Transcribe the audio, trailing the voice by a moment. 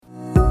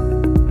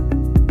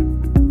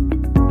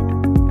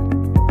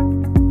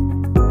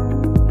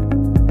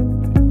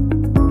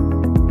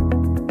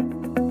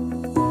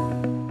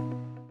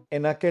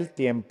En aquel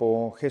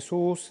tiempo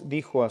Jesús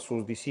dijo a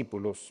sus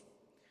discípulos: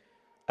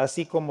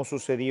 Así como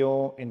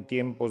sucedió en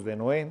tiempos de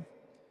Noé,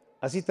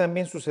 así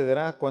también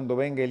sucederá cuando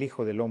venga el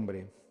Hijo del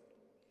Hombre.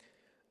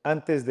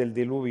 Antes del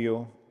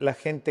diluvio, la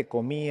gente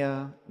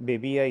comía,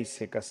 bebía y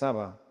se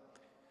casaba,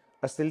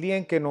 hasta el día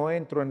en que Noé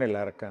entró en el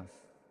arca.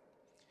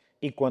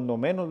 Y cuando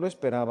menos lo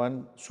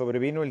esperaban,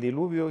 sobrevino el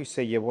diluvio y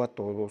se llevó a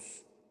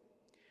todos.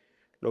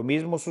 Lo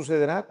mismo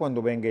sucederá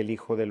cuando venga el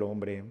Hijo del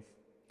Hombre.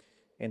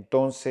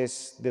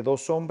 Entonces, de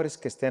dos hombres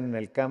que estén en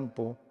el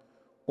campo,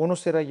 uno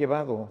será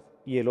llevado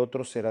y el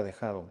otro será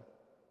dejado.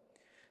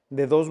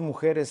 De dos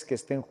mujeres que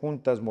estén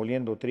juntas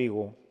moliendo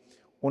trigo,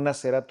 una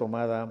será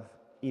tomada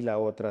y la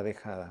otra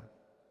dejada.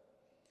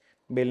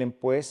 Velen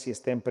pues y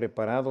estén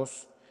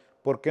preparados,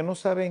 porque no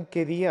saben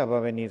qué día va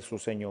a venir su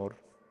Señor.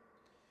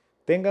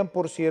 Tengan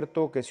por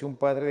cierto que si un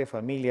padre de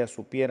familia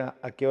supiera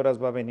a qué horas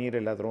va a venir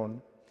el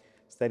ladrón,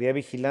 estaría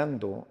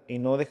vigilando y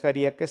no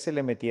dejaría que se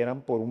le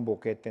metieran por un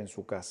boquete en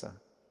su casa.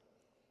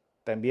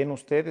 También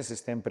ustedes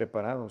estén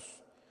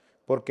preparados,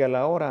 porque a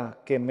la hora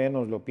que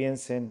menos lo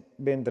piensen,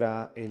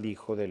 vendrá el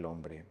Hijo del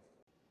Hombre.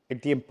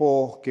 El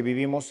tiempo que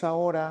vivimos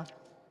ahora,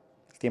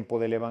 el tiempo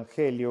del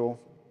Evangelio,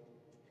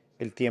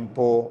 el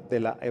tiempo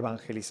de la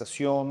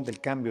evangelización, del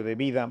cambio de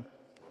vida,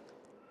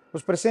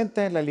 nos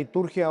presenta en la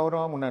liturgia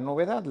ahora una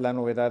novedad. La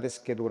novedad es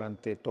que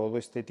durante todo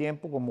este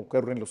tiempo, como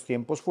ocurre en los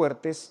tiempos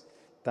fuertes,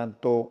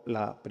 tanto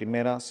la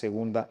primera,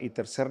 segunda y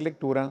tercera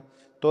lectura,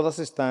 todas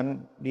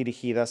están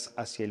dirigidas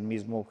hacia el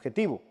mismo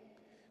objetivo,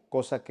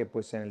 cosa que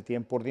pues en el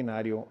tiempo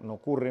ordinario no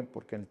ocurre,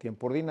 porque en el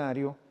tiempo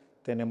ordinario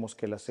tenemos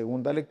que la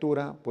segunda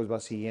lectura pues va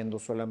siguiendo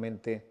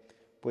solamente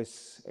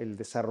pues el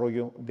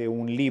desarrollo de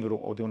un libro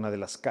o de una de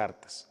las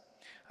cartas.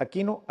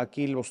 Aquí no,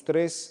 aquí los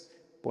tres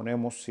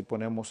si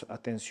ponemos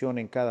atención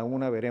en cada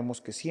una,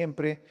 veremos que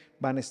siempre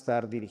van a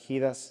estar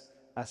dirigidas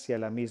hacia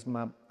la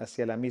misma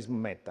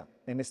meta.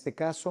 En este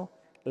caso,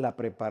 la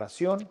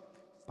preparación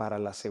para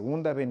la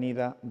segunda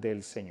venida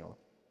del Señor.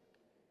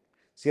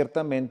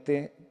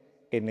 Ciertamente,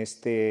 en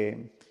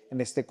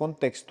este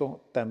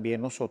contexto,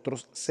 también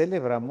nosotros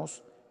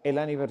celebramos el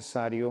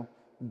aniversario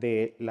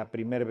de la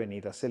primera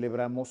venida.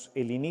 Celebramos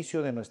el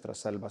inicio de nuestra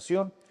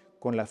salvación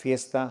con la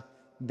fiesta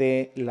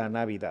de la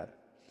Navidad.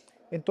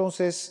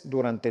 Entonces,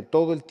 durante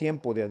todo el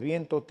tiempo de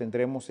Adviento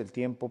tendremos el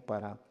tiempo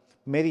para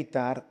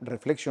meditar,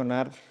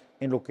 reflexionar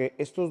en lo que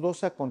estos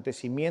dos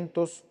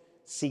acontecimientos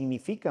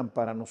significan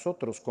para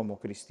nosotros como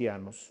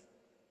cristianos.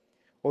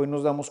 Hoy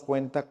nos damos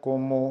cuenta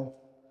cómo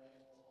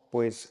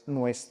pues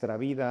nuestra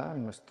vida,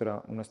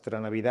 nuestra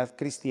Navidad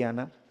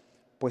cristiana,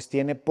 pues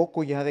tiene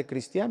poco ya de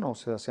cristiano, o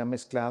sea, se han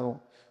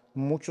mezclado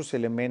muchos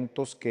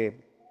elementos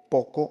que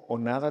poco o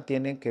nada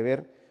tienen que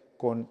ver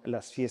con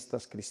las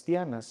fiestas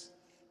cristianas.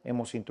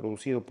 Hemos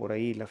introducido por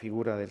ahí la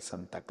figura del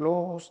Santa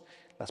Claus,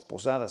 las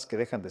posadas que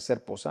dejan de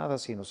ser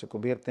posadas y no se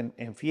convierten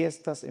en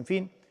fiestas, en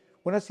fin,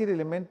 una serie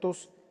de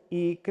elementos,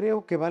 y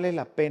creo que vale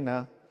la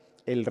pena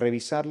el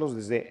revisarlos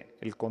desde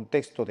el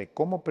contexto de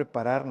cómo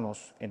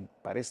prepararnos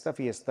para esta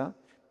fiesta,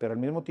 pero al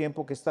mismo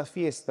tiempo que estas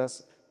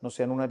fiestas no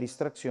sean una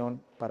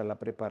distracción para la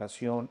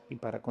preparación y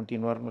para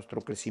continuar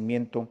nuestro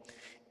crecimiento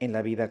en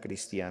la vida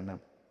cristiana.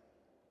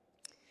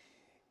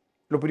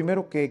 Lo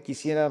primero que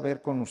quisiera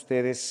ver con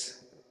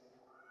ustedes,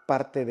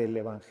 parte del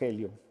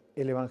Evangelio.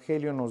 El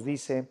Evangelio nos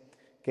dice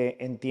que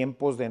en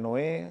tiempos de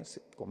Noé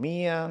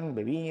comían,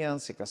 bebían,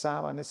 se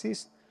casaban, es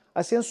decir,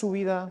 hacían su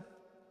vida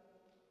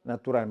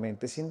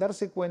naturalmente, sin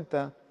darse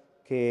cuenta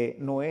que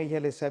Noé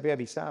ya les había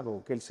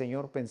avisado, que el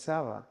Señor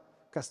pensaba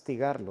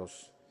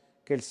castigarlos,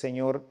 que el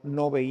Señor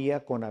no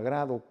veía con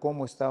agrado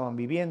cómo estaban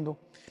viviendo,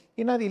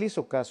 y nadie le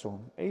hizo caso.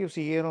 Ellos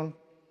siguieron,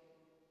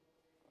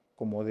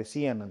 como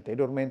decían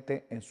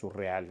anteriormente, en sus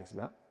reales,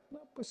 ¿verdad? No,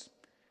 pues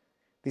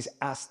dice,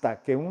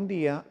 hasta que un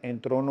día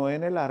entró Noé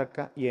en el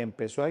arca y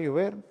empezó a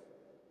llover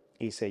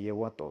y se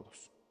llevó a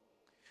todos.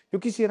 Yo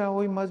quisiera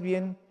hoy más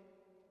bien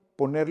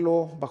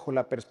ponerlo bajo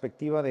la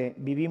perspectiva de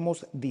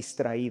vivimos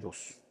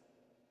distraídos.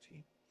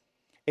 ¿Sí?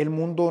 El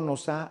mundo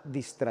nos ha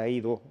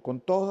distraído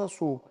con toda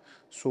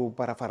su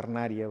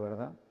parafernalia,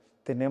 ¿verdad?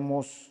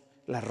 Tenemos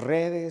las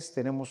redes,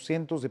 tenemos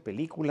cientos de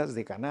películas,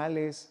 de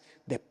canales,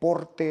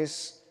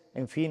 deportes,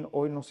 en fin,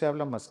 hoy no se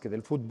habla más que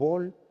del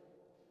fútbol.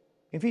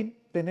 En fin,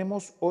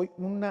 tenemos hoy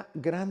una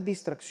gran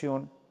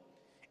distracción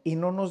y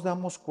no nos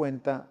damos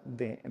cuenta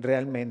de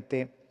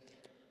realmente,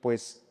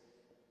 pues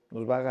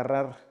nos va a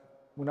agarrar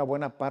una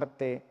buena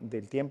parte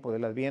del tiempo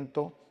del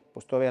Adviento,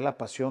 pues todavía la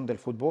pasión del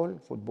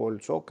fútbol,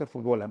 soccer,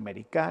 fútbol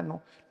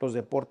americano, los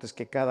deportes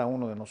que cada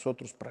uno de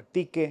nosotros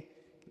practique,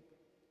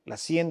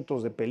 las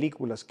cientos de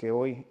películas que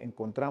hoy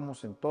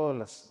encontramos en todas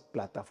las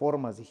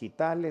plataformas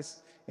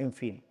digitales, en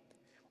fin.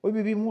 Hoy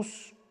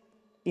vivimos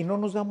y no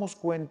nos damos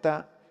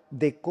cuenta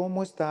de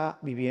cómo está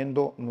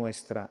viviendo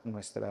nuestro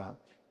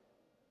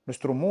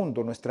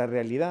mundo, nuestra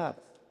realidad.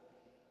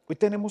 Hoy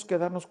tenemos que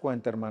darnos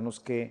cuenta,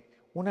 hermanos, que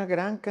una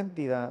gran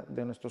cantidad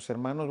de nuestros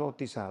hermanos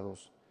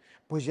bautizados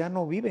pues ya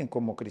no viven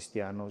como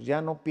cristianos,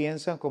 ya no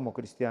piensan como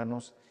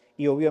cristianos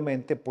y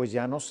obviamente pues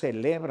ya no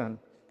celebran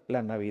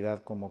la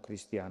Navidad como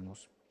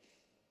cristianos.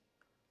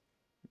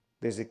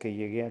 desde que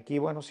llegué aquí.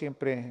 Bueno,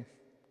 siempre,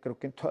 creo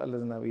que en todas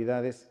las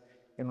Navidades,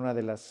 en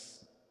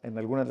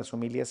algunas de las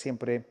homilías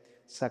siempre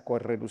saco a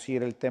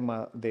relucir el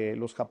tema de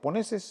los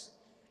japoneses,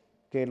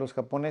 que los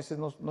japoneses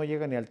no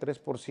llegan ni al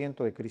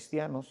 3% de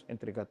cristianos,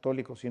 entre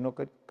católicos y no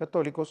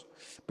católicos,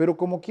 pero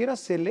como quiera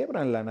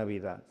celebran la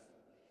Navidad.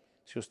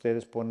 Si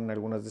ustedes ponen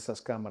algunas de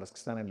esas cámaras que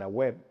están en la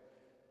web,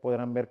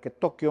 podrán ver que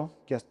Tokio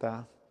ya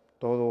está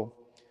todo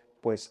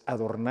pues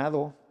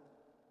adornado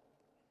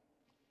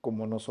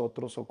como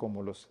nosotros o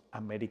como los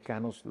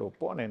americanos lo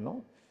ponen,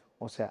 ¿no?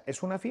 O sea,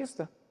 es una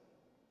fiesta.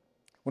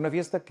 Una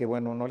fiesta que,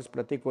 bueno, no les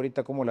platico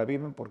ahorita cómo la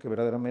viven porque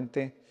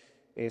verdaderamente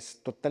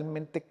es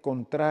totalmente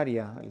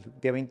contraria, el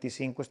día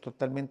 25 es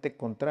totalmente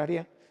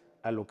contraria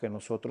a lo que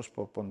nosotros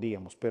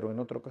propondíamos, pero en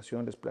otra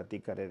ocasión les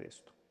platicaré de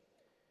esto.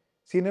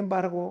 Sin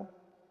embargo,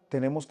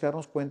 tenemos que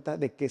darnos cuenta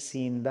de que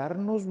sin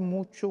darnos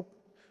mucho,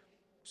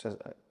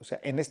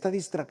 en esta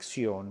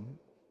distracción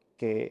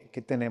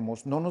que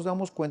tenemos, no nos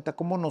damos cuenta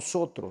cómo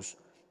nosotros,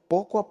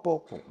 poco a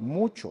poco,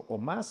 mucho o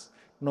más,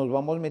 nos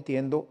vamos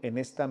metiendo en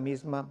esta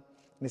misma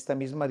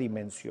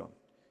dimensión,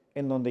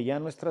 en donde ya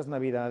nuestras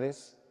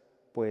Navidades,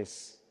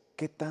 pues,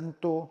 ¿qué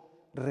tanto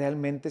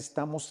realmente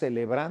estamos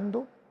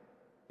celebrando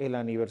el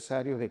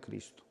aniversario de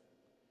Cristo?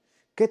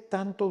 ¿Qué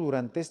tanto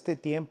durante este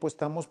tiempo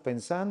estamos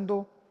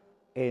pensando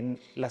en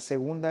la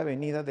segunda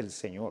venida del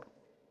Señor?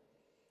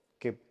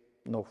 Que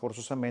no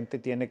forzosamente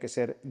tiene que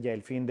ser ya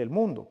el fin del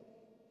mundo,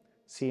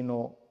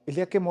 sino el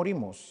día que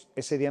morimos,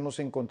 ese día nos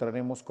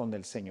encontraremos con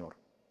el Señor.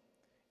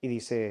 Y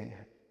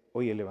dice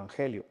hoy el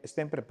Evangelio,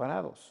 estén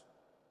preparados.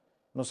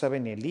 No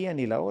saben ni el día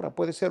ni la hora,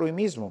 puede ser hoy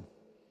mismo,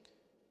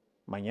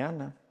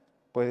 mañana,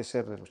 puede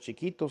ser de los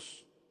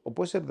chiquitos, o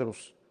puede ser de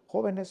los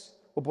jóvenes,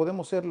 o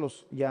podemos ser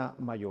los ya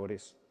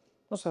mayores.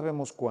 No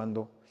sabemos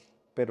cuándo,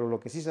 pero lo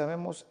que sí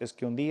sabemos es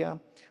que un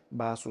día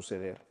va a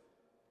suceder.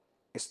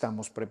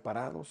 ¿Estamos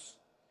preparados?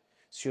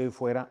 Si hoy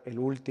fuera el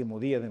último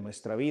día de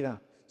nuestra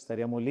vida,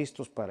 ¿estaríamos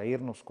listos para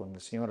irnos con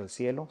el Señor al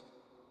cielo?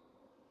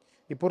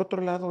 Y por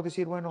otro lado,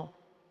 decir, bueno,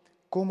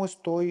 ¿cómo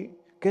estoy?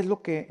 ¿Qué es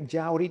lo que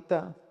ya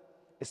ahorita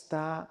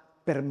está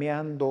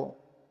permeando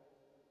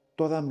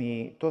toda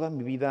mi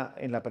vida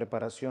en la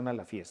preparación a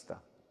la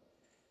fiesta?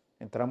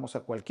 Entramos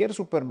a cualquier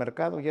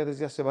supermercado ya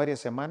desde hace varias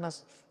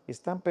semanas y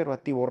están pero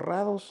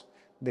atiborrados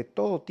de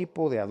todo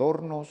tipo de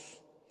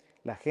adornos.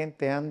 La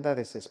gente anda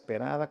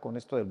desesperada con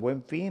esto del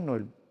Buen Fin o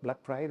el Black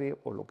Friday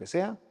o lo que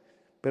sea,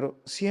 pero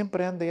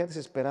siempre anda ya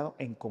desesperado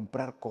en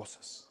comprar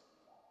cosas.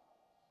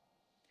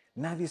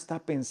 Nadie está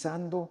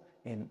pensando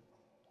en,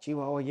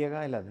 Chihuahua,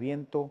 llega el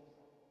Adviento,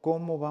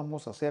 ¿cómo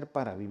vamos a hacer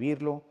para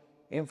vivirlo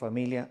en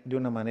familia de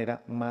una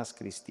manera más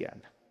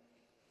cristiana?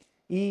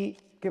 ¿Y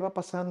qué va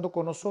pasando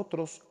con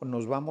nosotros?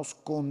 Nos vamos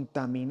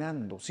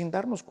contaminando sin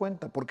darnos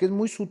cuenta, porque es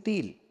muy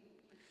sutil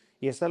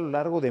y es a lo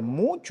largo de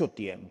mucho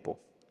tiempo.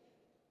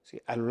 ¿Sí?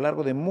 A lo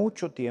largo de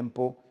mucho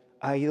tiempo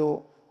ha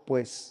ido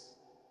pues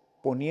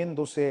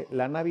poniéndose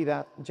la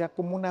Navidad ya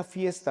como una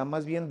fiesta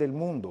más bien del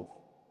mundo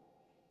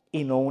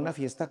y no una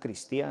fiesta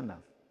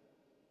cristiana,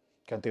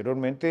 que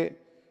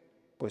anteriormente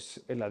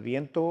pues el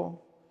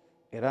Adviento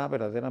era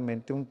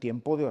verdaderamente un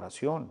tiempo de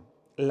oración.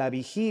 La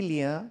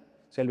vigilia,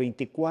 o sea, el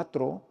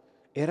 24,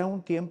 era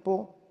un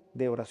tiempo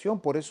de oración.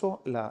 Por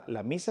eso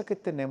la misa que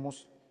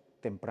tenemos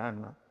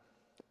temprana,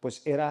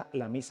 pues era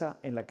la misa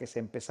en la que se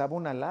empezaba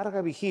una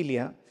larga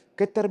vigilia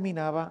que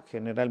terminaba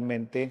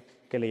generalmente,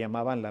 que le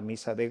llamaban la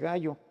misa de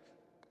gallo,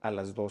 a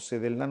las 12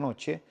 de la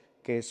noche,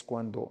 que es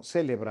cuando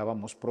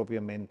celebrábamos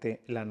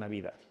propiamente la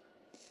Navidad.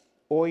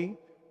 Hoy,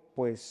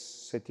 pues,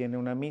 se tiene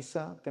una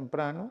misa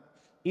temprano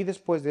y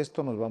después de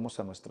esto nos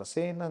vamos a nuestras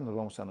cenas, nos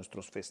vamos a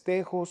nuestros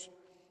festejos,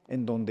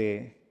 en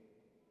donde,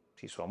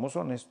 si somos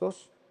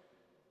honestos,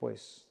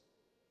 pues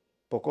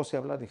poco se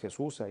habla de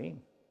Jesús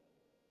ahí.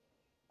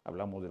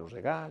 Hablamos de los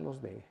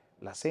regalos, de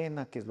la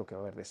cena, qué es lo que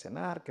va a haber de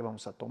cenar, qué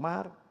vamos a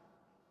tomar,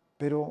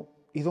 pero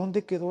 ¿y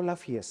dónde quedó la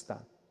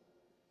fiesta?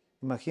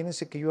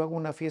 Imagínense que yo hago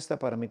una fiesta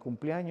para mi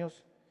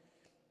cumpleaños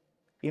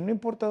y no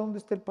importa dónde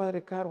esté el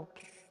Padre Caro,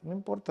 no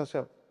importa, o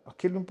sea,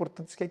 aquí lo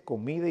importante es que hay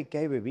comida y que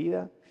hay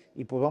bebida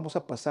y pues vamos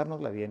a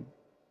pasárnosla bien.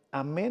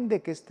 Amén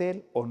de que esté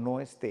Él o no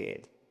esté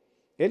Él.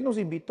 Él nos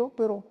invitó,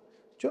 pero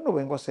yo no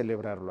vengo a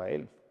celebrarlo a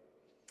Él.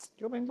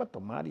 Yo vengo a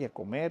tomar y a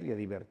comer y a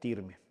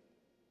divertirme.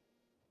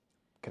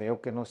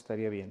 Creo que no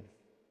estaría bien.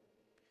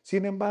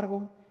 Sin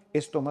embargo,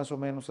 esto más o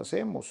menos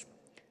hacemos.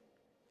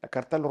 La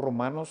carta a los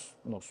Romanos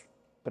nos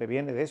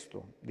previene de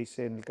esto.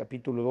 Dice en el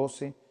capítulo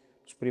 12,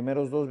 los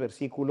primeros 2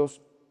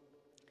 versículos,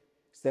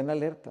 estén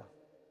alerta,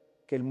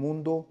 que el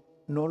mundo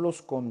no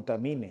los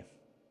contamine.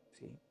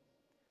 ¿Sí?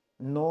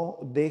 No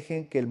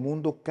dejen que el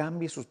mundo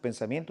cambie sus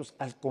pensamientos.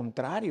 Al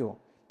contrario,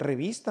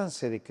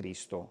 revístanse de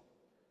Cristo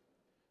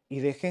y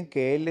dejen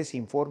que Él les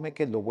informe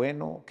qué es lo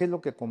bueno, qué es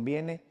lo que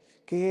conviene,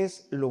 qué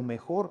es lo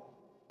mejor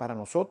para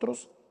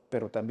nosotros,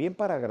 pero también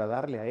para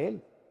agradarle a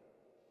Él.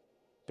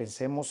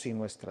 Pensemos si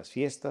nuestras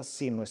fiestas,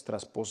 si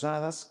nuestras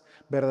posadas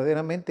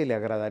verdaderamente le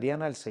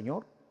agradarían al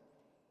Señor.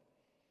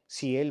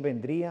 Si Él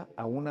vendría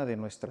a una de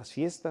nuestras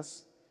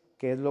fiestas,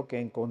 ¿qué es lo que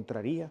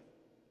encontraría?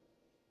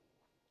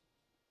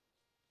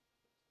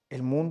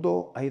 el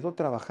mundo ha ido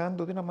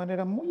trabajando de una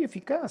manera muy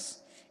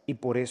eficaz y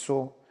por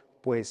eso,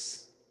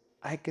 pues,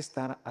 hay que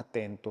estar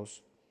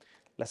atentos.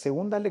 La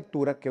segunda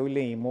lectura que hoy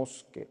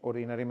leímos, que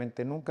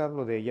ordinariamente nunca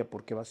hablo de ella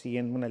porque va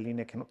siguiendo una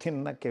línea que no tiene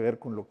nada que ver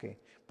con lo que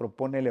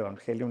propone el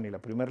Evangelio ni la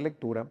primera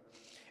lectura,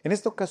 en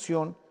esta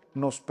ocasión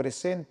nos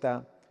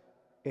presenta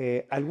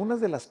algunas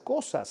de las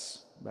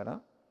cosas,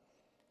 ¿verdad?,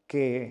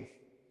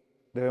 que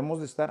debemos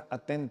de estar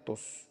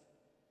atentos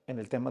en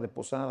el tema de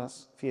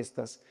posadas,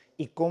 fiestas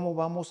y cómo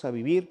vamos a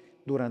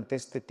vivir durante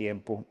este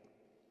tiempo.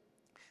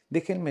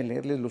 Déjenme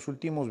leerles los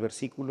últimos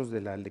versículos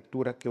de la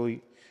lectura que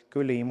hoy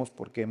leímos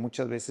porque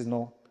muchas veces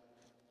no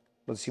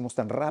lo decimos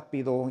tan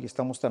rápido y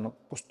estamos tan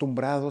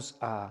acostumbrados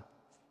a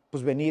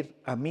pues, venir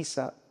a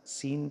misa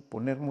sin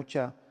poner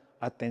mucha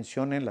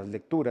atención en las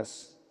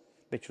lecturas.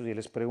 De hecho, si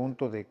les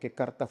pregunto de qué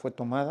carta fue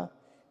tomada,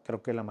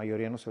 creo que la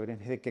mayoría no sabrían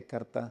ni de qué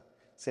carta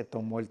se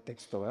tomó el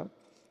texto, ¿verdad?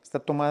 Está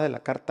tomada de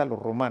la carta a los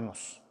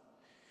Romanos.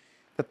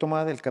 Está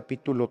tomada del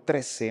capítulo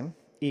 13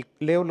 y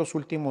leo los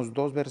últimos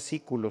 2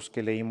 versículos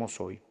que leímos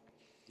hoy.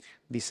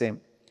 Dice,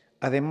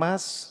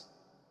 además,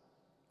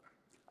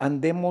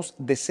 andemos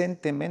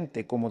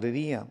decentemente como de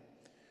día,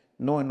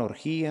 no en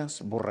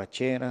orgías,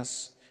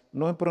 borracheras,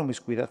 no en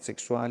promiscuidad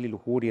sexual y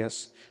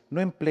lujurias, no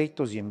en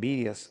pleitos y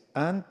envidias.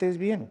 Antes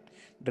bien,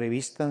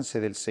 revístanse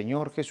del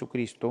Señor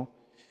Jesucristo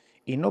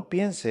y no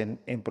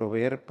piensen en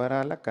proveer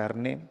para la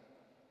carne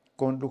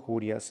con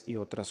lujurias y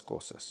otras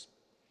cosas.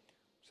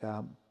 O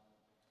sea,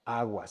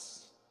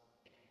 aguas.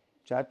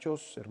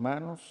 Muchachos,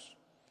 hermanos,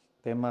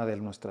 tema de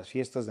nuestras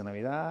fiestas de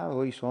Navidad,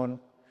 hoy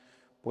son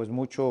pues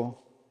mucha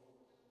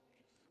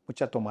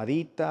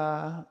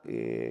tomadita,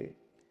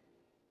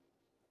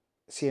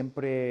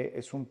 siempre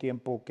es un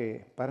tiempo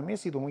que para mí ha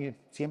sido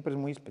siempre es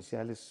muy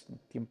especial, es un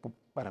tiempo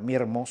para mí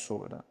hermoso,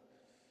 ¿verdad?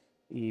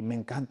 Y me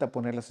encanta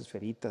poner las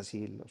esferitas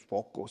y los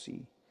focos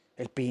y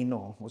el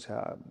pino, o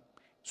sea,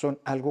 son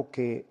algo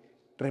que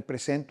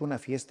representa una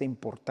fiesta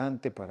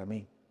importante para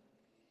mí.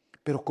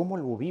 Pero ¿cómo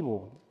lo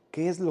vivo?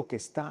 ¿Qué es lo que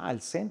está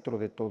al centro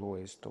de todo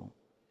esto?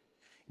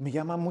 Me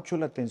llama mucho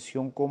la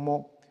atención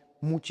cómo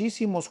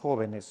muchísimos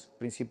jóvenes,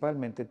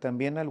 principalmente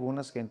también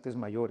algunas gentes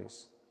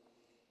mayores,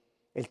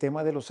 el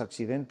tema de los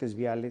accidentes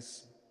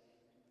viales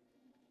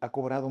ha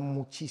cobrado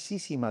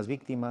muchísimas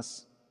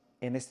víctimas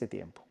en este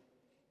tiempo.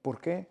 ¿Por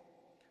qué?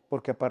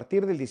 Porque a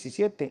partir del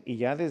 17 y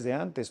ya desde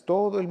antes,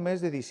 todo el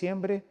mes de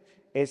diciembre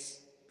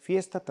es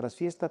fiesta tras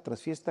fiesta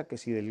tras fiesta, que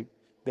si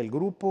del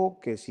grupo,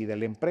 que si de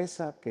la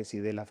empresa, que si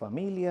de la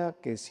familia,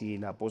 que si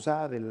la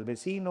posada del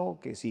vecino,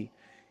 que si...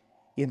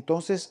 Y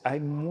entonces hay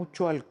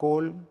mucho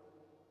alcohol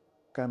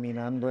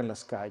caminando en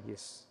las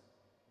calles.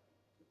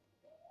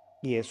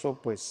 Y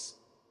eso pues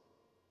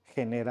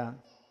genera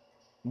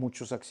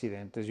muchos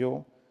accidentes.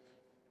 Yo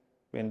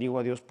bendigo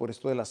a Dios por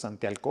esto de las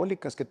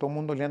antialcohólicas, que todo el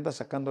mundo le anda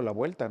sacando la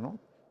vuelta, ¿no?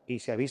 Y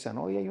se avisan,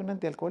 oye, hay una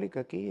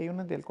antialcohólica aquí, hay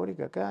una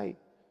antialcohólica acá, y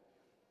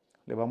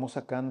le vamos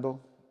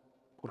sacando.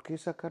 ¿Por qué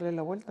sacarle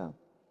la vuelta?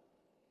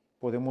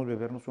 Podemos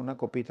bebernos una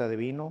copita de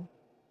vino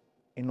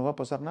y no va a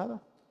pasar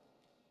nada.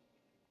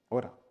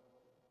 Ahora,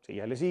 si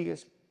ya le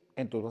sigues,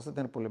 entonces vas a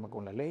tener problema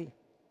con la ley.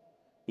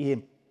 Y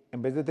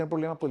en vez de tener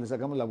problema, pues le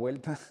sacamos la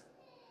vuelta.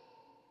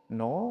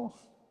 No,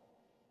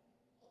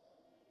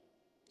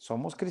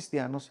 somos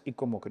cristianos y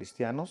como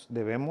cristianos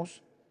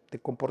debemos de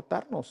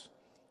comportarnos.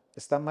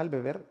 ¿Está mal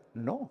beber?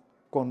 No,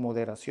 con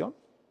moderación.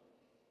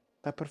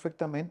 Está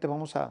perfectamente,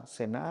 vamos a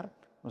cenar,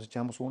 nos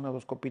echamos 1 o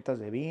 2 copitas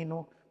de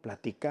vino,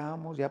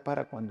 platicamos, ya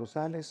para cuando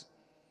sales,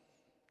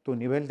 tu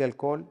nivel de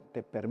alcohol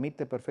te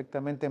permite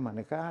perfectamente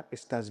manejar,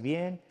 estás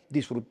bien,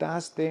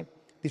 disfrutaste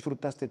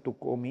tu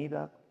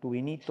comida, tu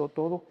vinito,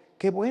 todo.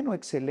 Qué bueno,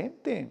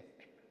 excelente.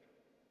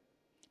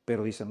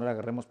 Pero dice, no la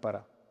agarremos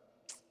para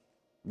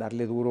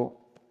darle duro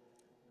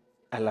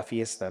a la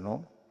fiesta,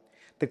 ¿no?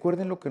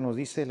 Recuerden lo que nos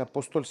dice el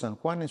apóstol San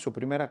Juan en su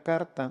primera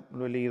carta,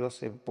 lo he leído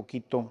hace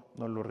poquito,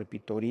 no lo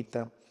repito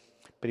ahorita,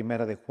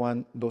 primera de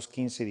Juan 2,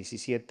 15,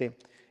 17,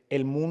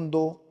 el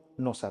mundo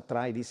nos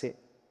atrae, dice,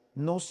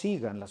 no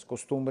sigan las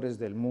costumbres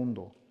del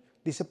mundo.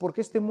 Dice,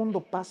 porque este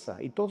mundo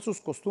pasa y todas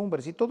sus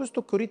costumbres y todo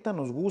esto que ahorita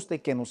nos gusta y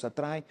que nos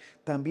atrae,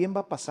 también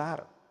va a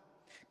pasar.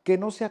 Que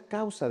no sea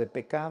causa de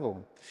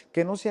pecado,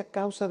 que no sea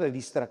causa de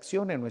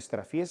distracción en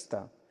nuestra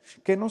fiesta,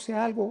 que no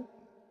sea algo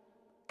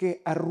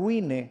que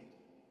arruine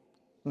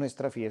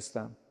nuestra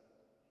fiesta.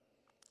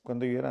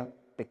 Cuando yo era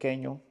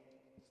pequeño,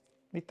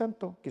 ni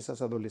tanto,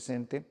 quizás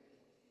adolescente,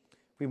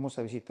 fuimos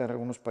a visitar a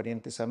algunos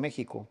parientes a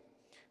México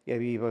y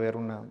ahí iba a haber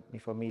mi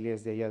familia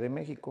es de allá de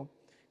México,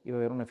 iba a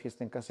haber una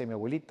fiesta en casa de mi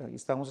abuelita y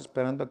estábamos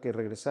esperando a que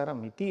regresara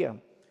mi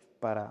tía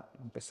para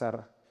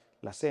empezar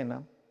la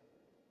cena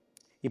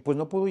y pues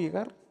no pudo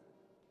llegar.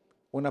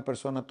 Una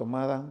persona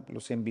tomada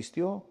los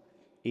embistió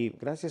y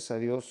gracias a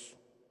Dios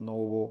no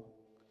hubo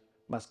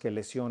más que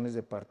lesiones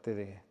de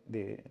parte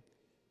de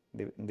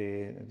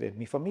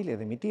mi familia,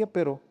 de mi tía,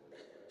 pero,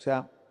 o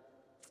sea,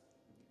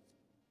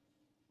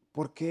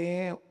 ¿por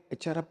qué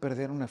echar a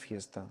perder una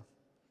fiesta?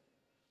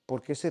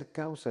 ¿Por qué ser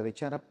causa de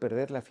echar a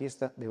perder la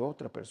fiesta de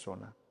otra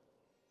persona?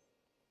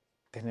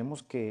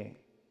 Tenemos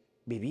que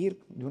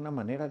vivir de una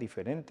manera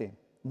diferente,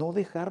 no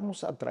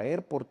dejarnos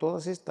atraer por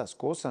todas estas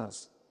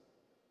cosas.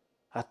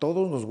 A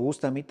todos nos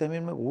gusta, a mí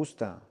también me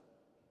gusta.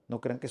 No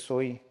crean que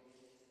soy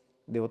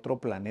de otro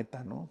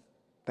planeta, ¿no?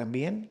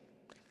 También,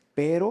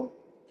 pero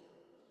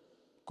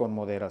con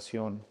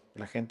moderación.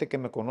 La gente que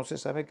me conoce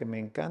sabe que me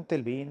encanta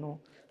el vino,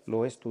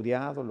 lo he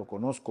estudiado, lo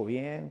conozco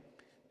bien,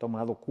 he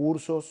tomado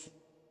cursos,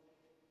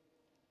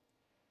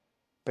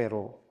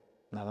 pero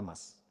nada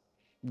más.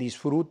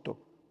 Disfruto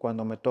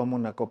cuando me tomo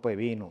una copa de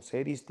vino,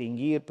 sé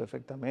distinguir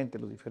perfectamente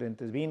los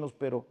diferentes vinos,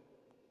 pero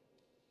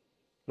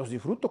los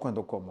disfruto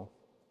cuando como.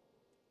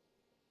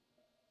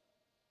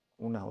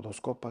 Una o dos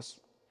copas,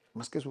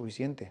 más que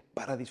suficiente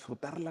para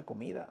disfrutar la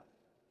comida,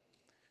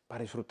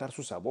 para disfrutar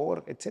su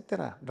sabor,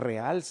 etcétera.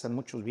 Realzan,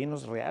 muchos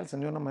vinos realzan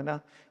de una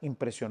manera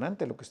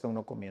impresionante lo que está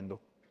uno comiendo.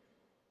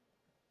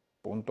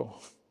 Punto.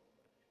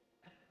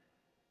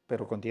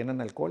 Pero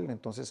contienen alcohol,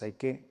 entonces hay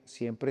que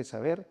siempre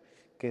saber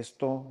que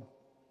esto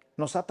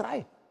nos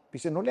atrae.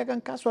 Dice, no le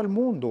hagan caso al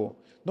mundo,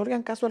 no le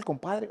hagan caso al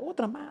compadre.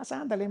 Otra más,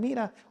 ándale,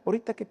 mira,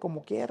 ahorita que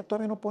como quiera,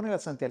 todavía no pone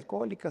las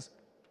antialcohólicas.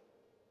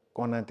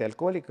 Con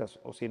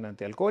antialcohólicas o sin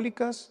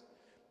antialcohólicas,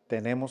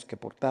 tenemos que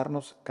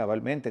portarnos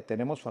cabalmente,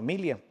 tenemos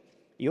familia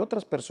y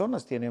otras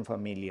personas tienen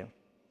familia.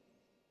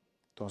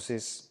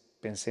 Entonces,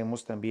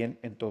 pensemos también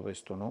en todo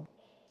esto, ¿no?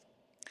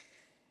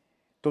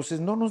 Entonces,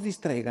 no nos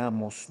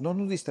distraigamos,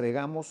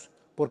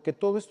 porque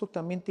todo esto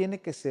también tiene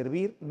que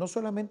servir no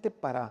solamente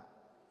para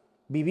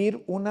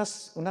vivir una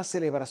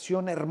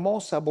celebración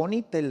hermosa,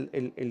 bonita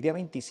el día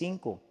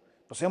 25.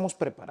 Nos hemos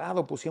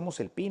preparado, pusimos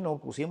el pino,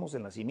 pusimos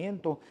el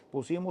nacimiento,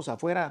 pusimos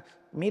afuera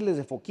miles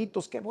de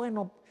foquitos. Qué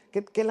bueno,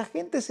 que la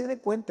gente se dé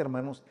cuenta,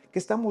 hermanos, que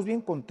estamos bien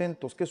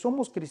contentos, que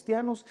somos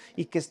cristianos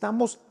y que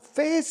estamos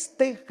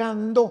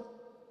festejando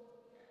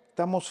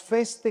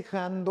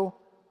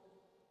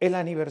el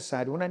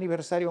aniversario, un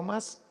aniversario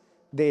más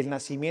del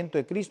nacimiento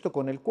de Cristo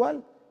con el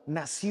cual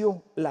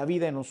nació la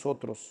vida en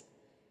nosotros.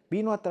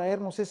 Vino a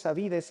traernos esa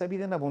vida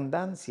en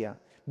abundancia.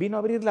 Vino a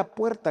abrir la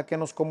puerta que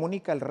nos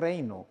comunica el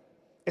reino.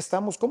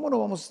 ¿Cómo no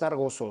vamos a estar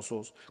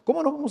gozosos?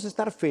 ¿Cómo no vamos a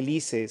estar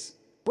felices?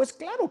 Pues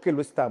claro que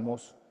lo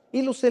estamos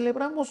y lo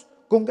celebramos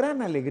con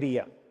gran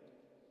alegría.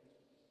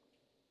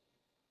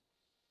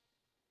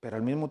 Pero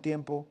al mismo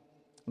tiempo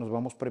nos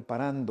vamos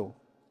preparando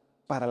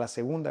para la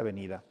segunda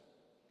venida.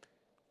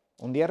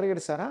 Un día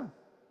regresará.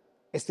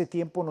 Este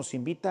tiempo nos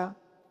invita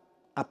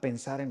a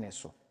pensar en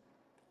eso.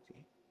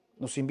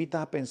 Nos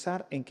invita a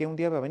pensar en que un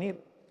día va a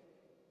venir.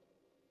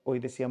 Hoy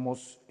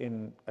decíamos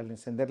al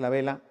encender la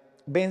vela,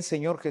 Ven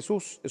Señor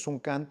Jesús, es un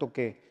canto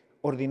que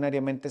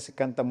ordinariamente se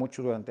canta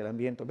mucho durante el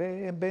Adviento.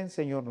 Ven, ven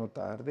Señor, no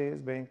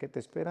tardes, ven que te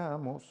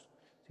esperamos.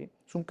 ¿Sí?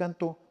 Es un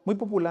canto muy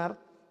popular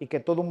y que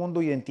todo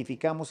mundo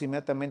identificamos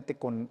inmediatamente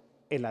con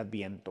el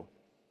Adviento.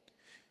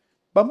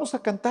 Vamos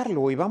a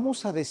cantarlo y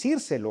vamos a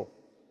decírselo,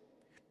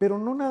 pero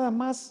no nada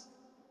más,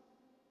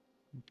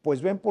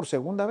 pues ven por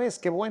segunda vez,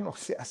 qué bueno,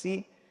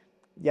 así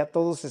ya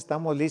todos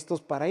estamos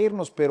listos para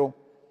irnos, pero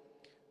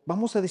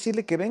vamos a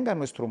decirle que venga a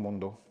nuestro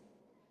mundo,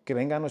 que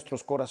venga a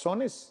nuestros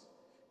corazones,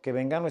 que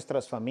venga a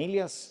nuestras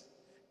familias,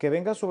 que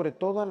venga sobre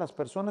todo a las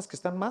personas que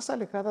están más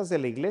alejadas de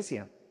la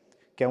iglesia,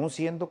 que aún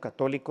siendo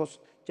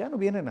católicos ya no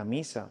vienen a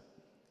misa,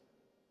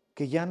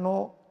 que ya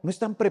no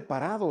están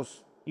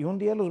preparados y un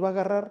día los va a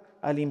agarrar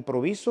al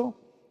improviso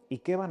y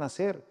 ¿qué van a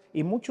hacer?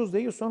 Y muchos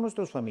de ellos son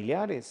nuestros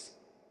familiares.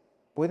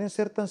 Pueden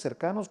ser tan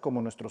cercanos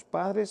como nuestros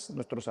padres,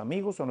 nuestros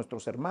amigos o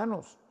nuestros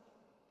hermanos.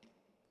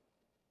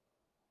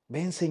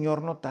 Ven,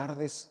 Señor, no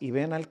tardes y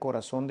ven al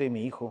corazón de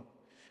mi hijo.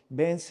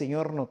 Ven,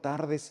 Señor, no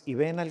tardes y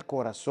ven al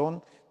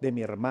corazón de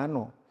mi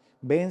hermano.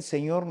 Ven,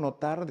 Señor, no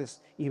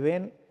tardes y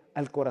ven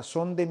al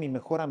corazón de mi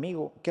mejor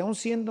amigo, que aun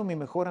siendo mi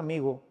mejor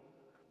amigo,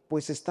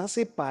 pues está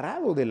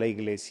separado de la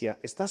iglesia,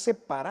 está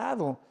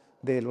separado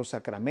de los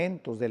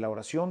sacramentos, de la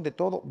oración, de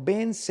todo.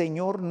 Ven,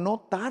 Señor,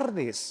 no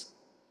tardes.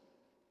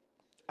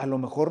 A lo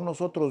mejor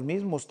nosotros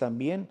mismos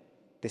también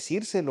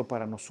decírselo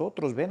para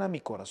nosotros, ven a mi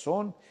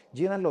corazón,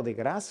 llénalo de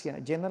gracia,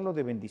 llénalo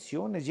de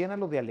bendiciones,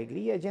 llénalo de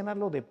alegría,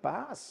 llénalo de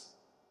paz.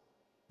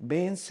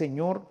 Ven,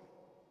 Señor,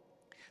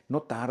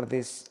 no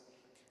tardes,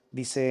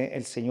 dice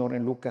el Señor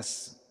en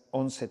Lucas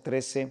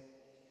 11:13,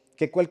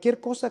 que cualquier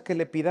cosa que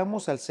le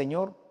pidamos al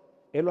Señor,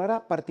 Él lo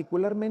hará.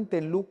 Particularmente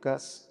en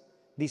Lucas,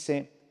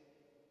 dice,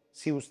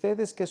 si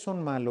ustedes que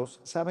son malos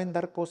saben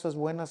dar cosas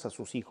buenas a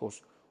sus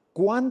hijos,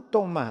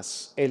 ¿cuánto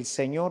más el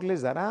Señor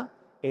les dará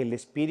el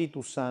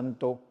Espíritu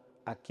Santo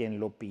a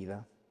quien lo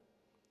pida?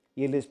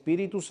 Y el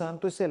Espíritu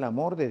Santo es el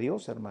amor de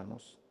Dios,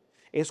 hermanos.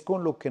 Es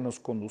con lo que nos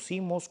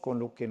conducimos, con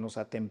lo que nos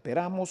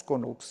atemperamos,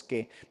 con los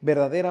que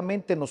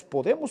verdaderamente nos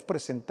podemos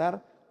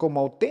presentar como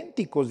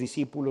auténticos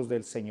discípulos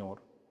del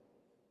Señor.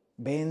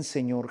 Ven,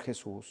 Señor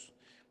Jesús,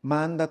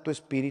 manda tu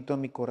Espíritu a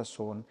mi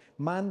corazón,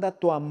 manda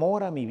tu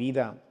amor a mi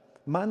vida.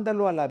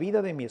 Mándalo a la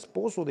vida de mi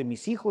esposo, de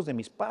mis hijos, de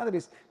mis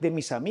padres, de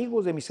mis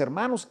amigos, de mis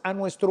hermanos, a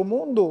nuestro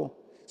mundo.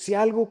 Si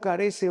algo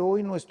carece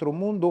hoy nuestro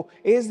mundo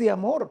es de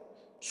amor,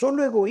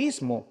 solo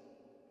egoísmo,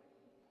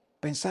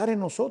 pensar en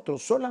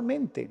nosotros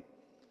solamente.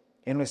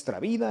 en nuestra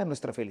vida, en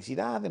nuestra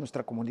felicidad, en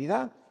nuestra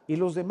comunidad y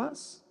los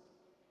demás.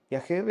 Y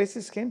a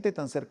veces gente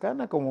tan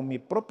cercana como mi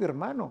propio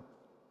hermano,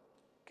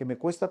 que me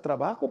cuesta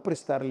trabajo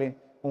prestarle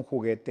un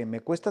juguete, me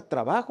cuesta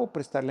trabajo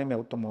prestarle mi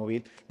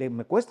automóvil,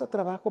 me cuesta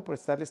trabajo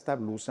prestarle esta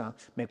blusa,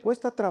 me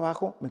cuesta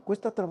trabajo.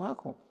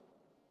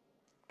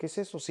 ¿Qué es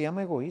eso? Se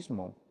llama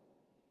egoísmo.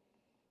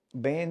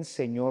 Ven,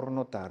 Señor,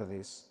 no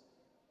tardes.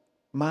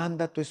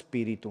 Manda tu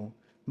espíritu,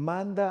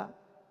 manda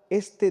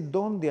este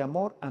don de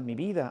amor a mi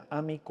vida,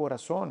 a mi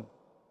corazón,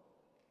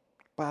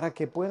 para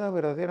que pueda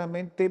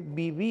verdaderamente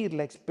vivir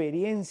la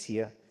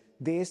experiencia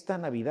de esta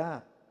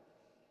Navidad,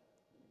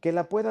 que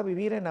la pueda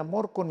vivir en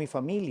amor con mi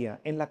familia,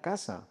 en la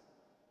casa,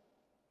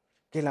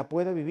 que la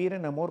pueda vivir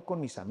en amor con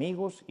mis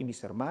amigos y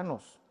mis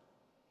hermanos,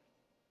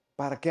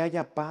 para que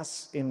haya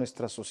paz en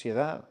nuestra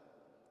sociedad.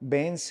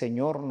 Ven,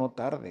 Señor, no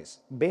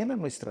tardes. Ven a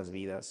nuestras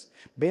vidas.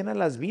 Ven a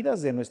las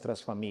vidas de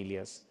nuestras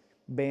familias.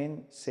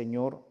 Ven,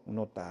 Señor,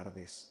 no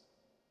tardes.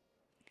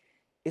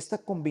 Esta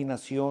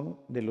combinación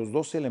de los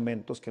dos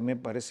elementos que me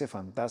parece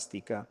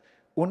fantástica,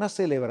 una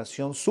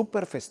celebración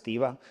súper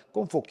festiva,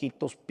 con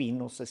foquitos,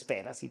 pinos,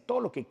 esferas y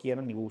todo lo que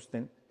quieran y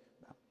gusten,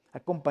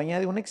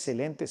 acompañada de una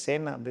excelente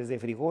cena, desde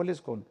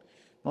frijoles con,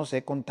 no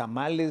sé, con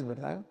tamales,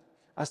 ¿verdad?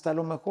 Hasta a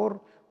lo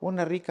mejor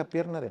una rica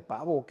pierna de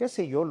pavo, o qué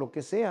sé yo, lo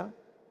que sea.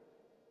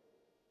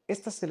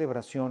 Esta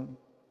celebración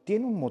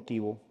tiene un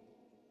motivo,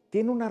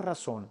 tiene una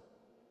razón,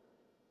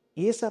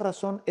 y esa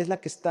razón es la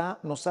que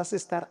nos hace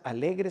estar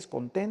alegres,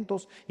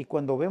 contentos, y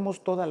cuando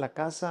vemos toda la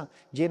casa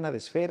llena de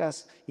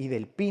esferas y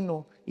del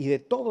pino y de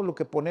todo lo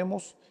que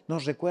ponemos,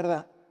 nos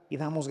recuerda y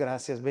damos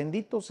gracias.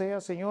 Bendito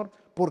sea, Señor,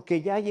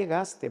 porque ya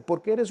llegaste,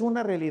 porque eres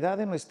una realidad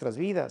en nuestras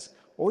vidas.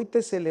 Hoy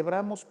te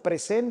celebramos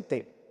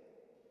presente.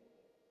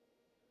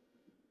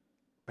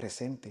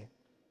 Presente.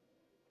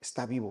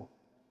 Está vivo.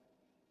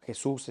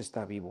 Jesús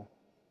está vivo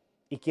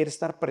y quiere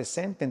estar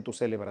presente en tu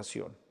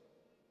celebración.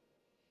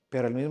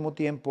 Pero al mismo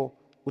tiempo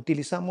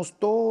utilizamos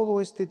todo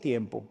este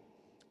tiempo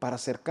para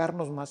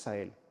acercarnos más a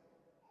Él,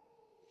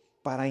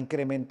 para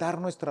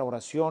incrementar nuestra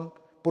oración,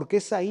 porque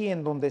es ahí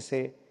en donde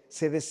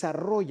se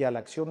desarrolla la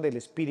acción del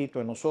Espíritu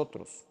en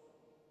nosotros.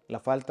 La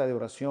falta de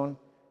oración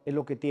es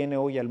lo que tiene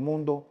hoy al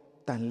mundo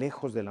tan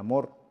lejos del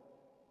amor,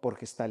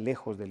 porque está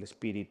lejos del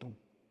Espíritu.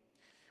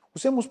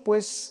 Usemos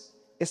pues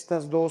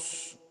estos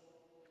dos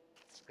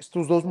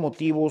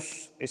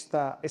motivos,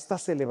 esta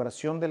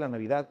celebración de la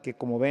Navidad, que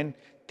como ven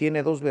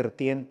tiene dos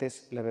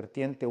vertientes: la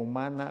vertiente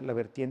humana, la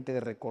vertiente de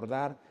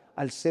recordar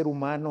al ser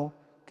humano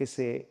que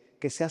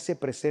se hace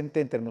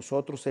presente entre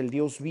nosotros, el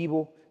Dios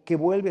vivo que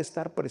vuelve a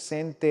estar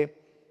presente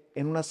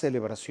en una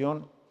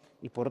celebración,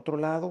 y por otro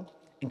lado,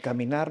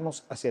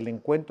 encaminarnos hacia el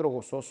encuentro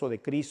gozoso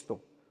de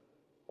Cristo.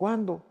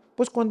 ¿Cuándo?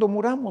 Pues cuando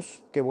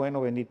muramos, qué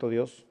bueno, bendito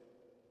Dios,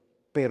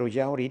 pero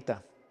ya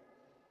ahorita,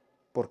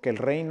 porque el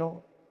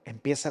reino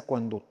empieza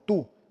cuando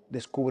tú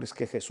descubres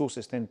que Jesús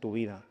está en tu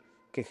vida,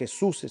 que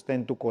Jesús está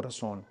en tu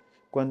corazón,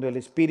 cuando el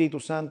Espíritu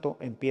Santo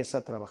empieza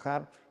a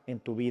trabajar en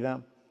tu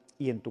vida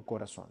y en tu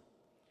corazón.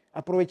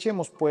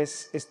 Aprovechemos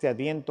pues este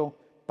Adviento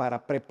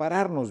para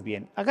prepararnos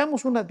bien.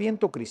 Hagamos un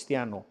Adviento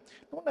cristiano,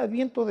 no un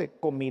Adviento de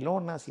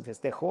comilonas y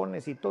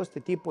festejones y todo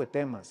este tipo de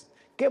temas.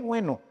 Qué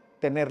bueno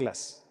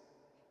tenerlas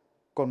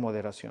con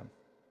moderación.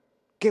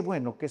 Qué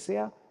bueno que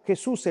sea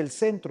Jesús el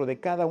centro de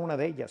cada una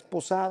de ellas.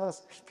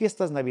 Posadas,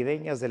 fiestas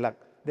navideñas de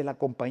la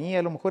compañía.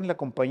 A lo mejor en la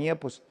compañía,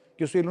 pues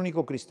yo soy el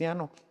único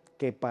cristiano.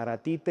 Que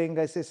para ti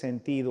tenga ese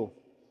sentido.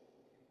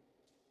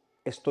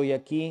 Estoy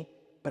aquí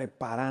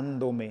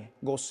preparándome,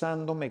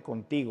 gozándome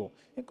contigo,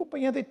 en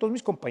compañía de todos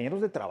mis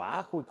compañeros de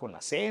trabajo, y con la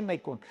cena y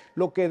con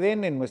lo que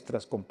den en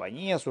nuestras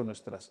compañías o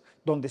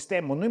donde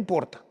estemos, no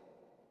importa.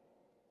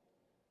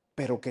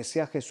 Pero que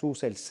sea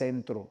Jesús el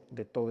centro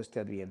de todo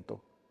este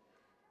Adviento.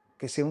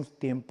 Que sea un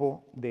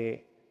tiempo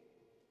de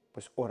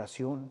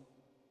oración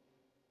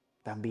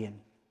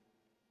también.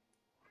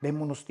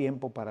 Démonos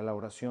tiempo para la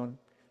oración.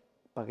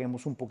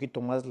 Paguemos un poquito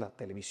más la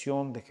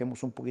televisión,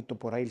 dejemos un poquito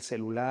por ahí el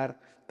celular,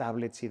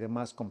 tablets y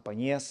demás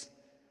compañías,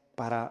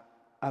 para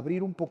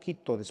abrir un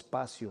poquito de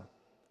espacio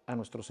a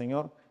nuestro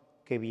Señor,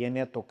 que viene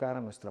a tocar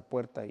a nuestra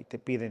puerta y te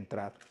pide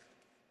entrar.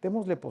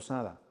 Démosle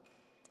posada,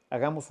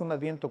 hagamos un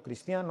Adviento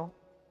cristiano,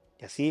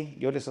 y así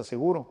yo les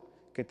aseguro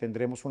que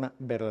tendremos una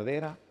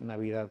verdadera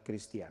Navidad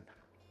cristiana.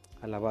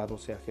 Alabado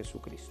sea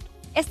Jesucristo.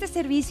 Este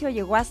servicio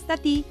llegó hasta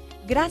ti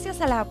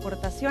gracias a la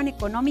aportación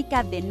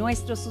económica de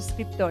nuestros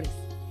suscriptores.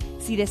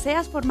 Si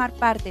deseas formar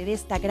parte de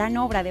esta gran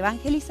obra de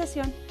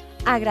evangelización,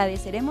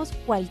 agradeceremos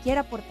cualquier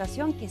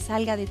aportación que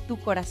salga de tu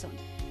corazón.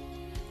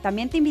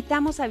 También te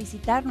invitamos a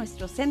visitar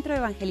nuestro centro de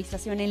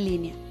evangelización en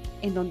línea,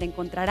 en donde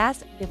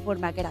encontrarás de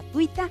forma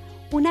gratuita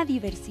una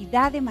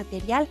diversidad de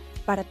material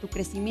para tu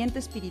crecimiento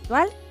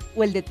espiritual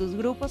o el de tus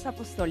grupos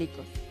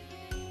apostólicos.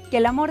 Que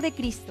el amor de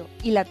Cristo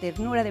y la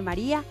ternura de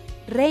María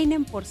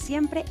reinen por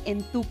siempre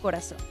en tu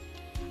corazón.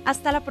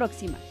 Hasta la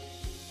próxima.